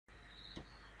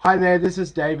Hi there, this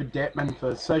is David Detman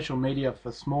for social media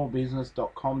for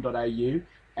smallbusiness.com.au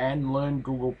and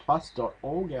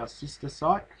learngoogleplus.org, our sister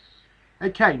site.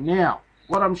 Okay, now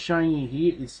what I'm showing you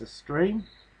here is the stream.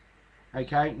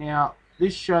 Okay, now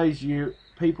this shows you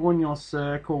people in your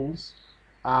circles,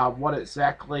 what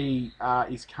exactly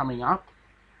is coming up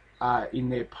in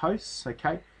their posts.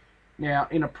 Okay, now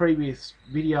in a previous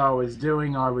video I was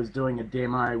doing a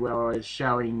demo where I was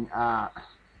showing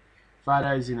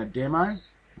photos in a demo.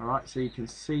 Alright, so you can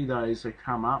see those that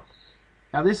come up.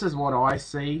 Now this is what I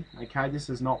see, okay, this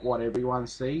is not what everyone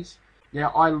sees. Now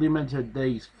I limited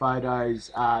these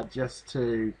photos just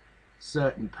to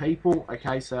certain people,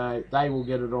 okay, so they will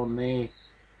get it on their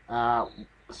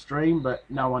stream, but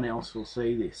no one else will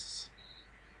see this,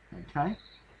 okay.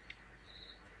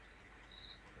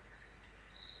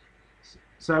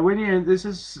 So when this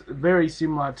is very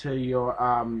similar to your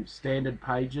standard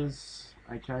pages,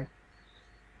 okay.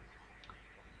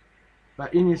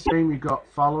 But in your stream you've got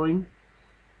following.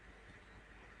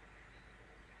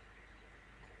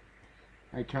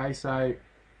 Okay, so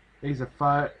these are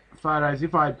photos.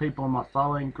 If I had people in my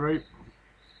following group,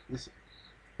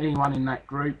 anyone in that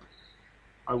group,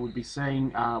 I would be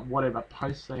seeing whatever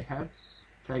posts they have.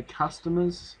 Okay,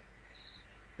 customers.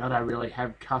 I don't really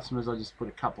have customers, I just put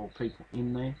a couple of people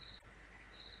in there.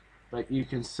 But you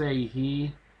can see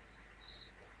here,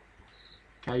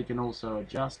 okay, you can also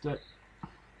adjust it.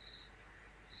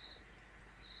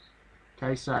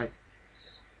 Okay, so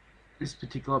this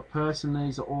particular person,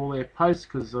 these are all their posts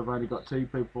because I've only got 2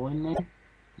 people in there.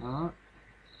 Alright.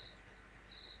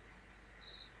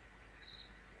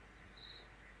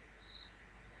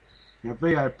 Now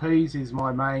VIPs is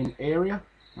my main area.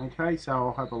 Okay, so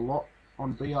I'll have a lot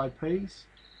on VIPs.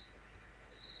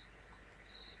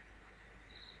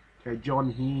 Okay, John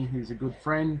here, who's a good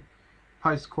friend,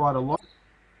 posts quite a lot.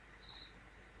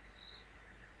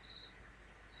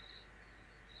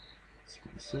 As you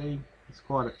can see, there's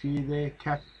quite a few there.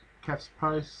 Kath's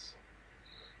posts.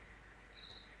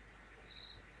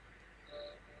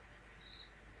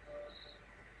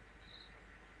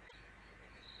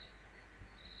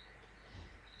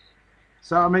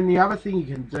 So, I mean, the other thing you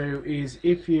can do is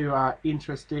if you are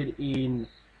interested in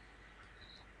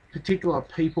particular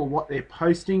people, what they're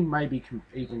posting, maybe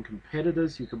even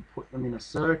competitors, you can put them in a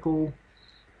circle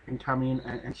and come in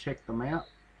and check them out.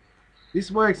 This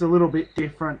works a little bit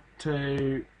different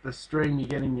to the stream you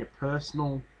get in your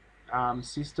personal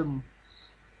system.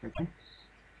 Okay.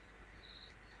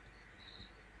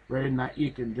 Where in that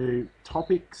you can do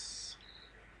topics.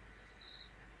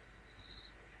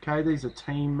 Okay, these are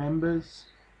team members.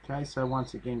 Okay, so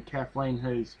once again, Kathleen,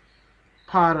 who's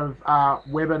part of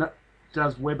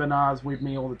does webinars with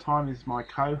me all the time, is my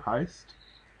co-host.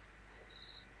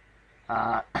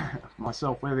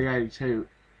 Myself, we're the 82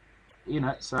 in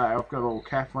it, so I've got all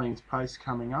Kathleen's posts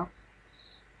coming up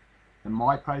and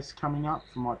my posts coming up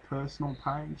from my personal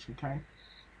page. Okay,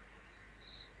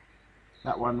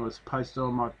 that one was posted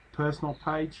on my personal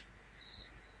page,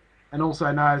 and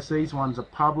also notice these ones are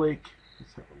public.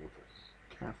 Let's have a look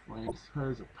at Kathleen's.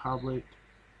 Hers are public.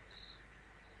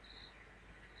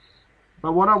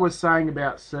 But what I was saying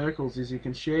about circles is you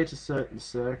can share to certain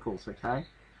circles, okay?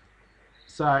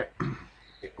 So,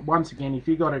 once again, if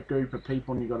you've got a group of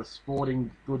people and you've got a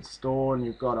sporting goods store and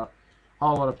you've got a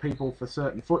whole lot of people for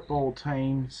certain football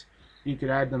teams, you could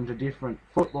add them to different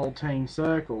football team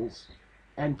circles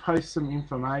and post some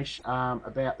information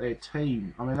about their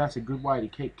team. I mean, that's a good way to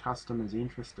keep customers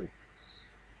interested.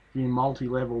 In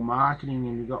multi-level marketing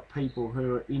and you've got people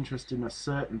who are interested in a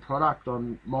certain product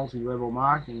on multi-level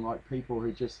marketing, like people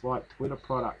who just like Twitter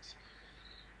products,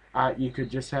 you could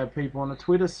just have people on a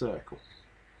Twitter circle.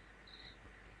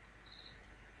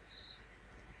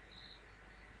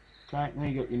 Okay, now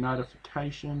you got your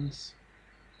notifications.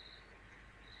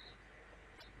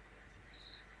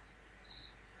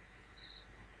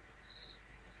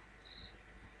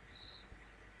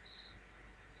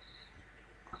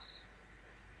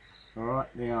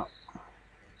 Alright, now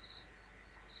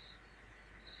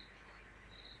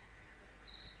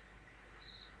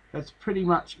that's pretty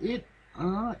much it.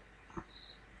 Alright.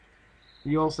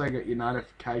 You also got your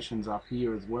notifications up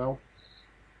here as well.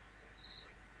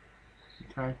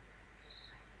 Okay.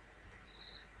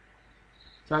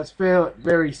 So it's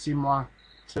very similar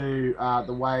to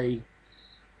the way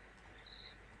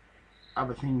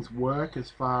other things work as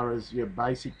far as your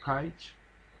basic page.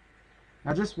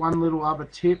 Now just one little other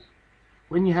tip.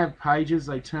 When you have pages,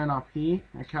 they turn up here,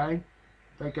 okay?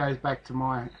 That goes back to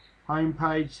my home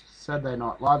page, Saturday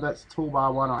Night Live. That's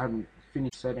toolbar 1 I haven't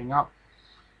finished setting up.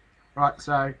 Right,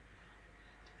 so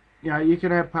you know, you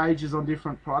can have pages on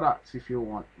different products if you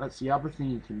want. That's the other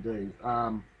thing you can do.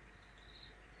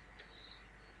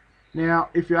 Now,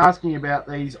 if you're asking about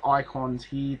these icons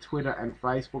here, Twitter and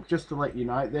Facebook, just to let you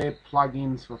know, they're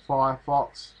plugins for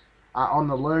Firefox. On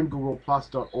the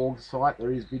learngoogleplus.org site,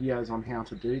 there is videos on how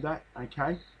to do that,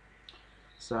 okay?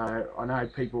 So, I know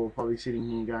people are probably sitting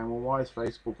here going, well, why is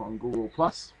Facebook on Google+?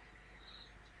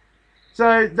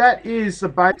 So, that is the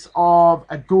base of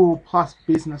a Google Plus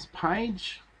business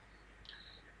page.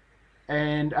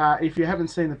 And if you haven't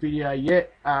seen the video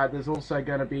yet, there's also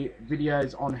going to be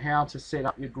videos on how to set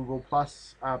up your Google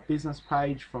Plus business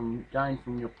page, from going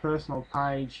from your personal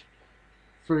page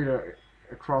through to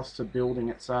across to building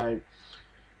it. So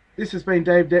this has been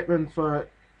Dave Detman for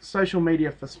social media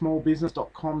for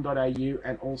smallbusiness.com.au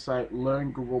and also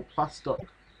learngoogleplus.org.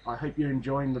 I hope you're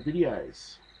enjoying the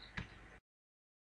videos.